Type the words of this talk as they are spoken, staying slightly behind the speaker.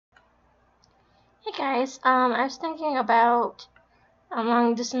Hey guys, I was thinking about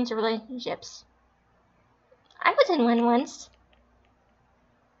long distance relationships. I was in one once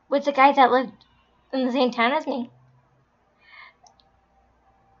with a guy that lived in the same town as me.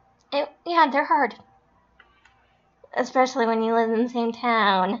 Yeah, they're hard, especially when you live in the same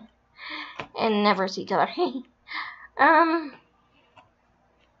town and never see each other.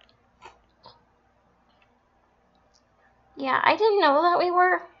 Yeah, I didn't know that we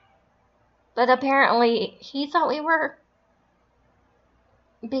were, but apparently he thought we were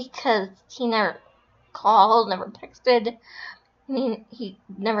because he never called, never texted. He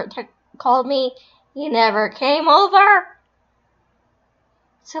never called me. He never came over.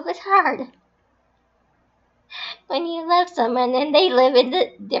 So it's hard when you love someone and they live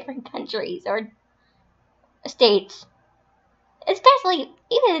in different countries or states, especially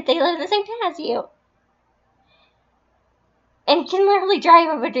even if they live in the same town as you, and can literally drive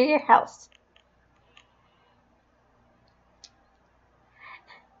over to your house.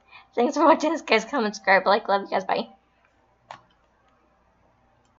 Thanks for watching this, guys. Comment, subscribe, like, love you guys, bye.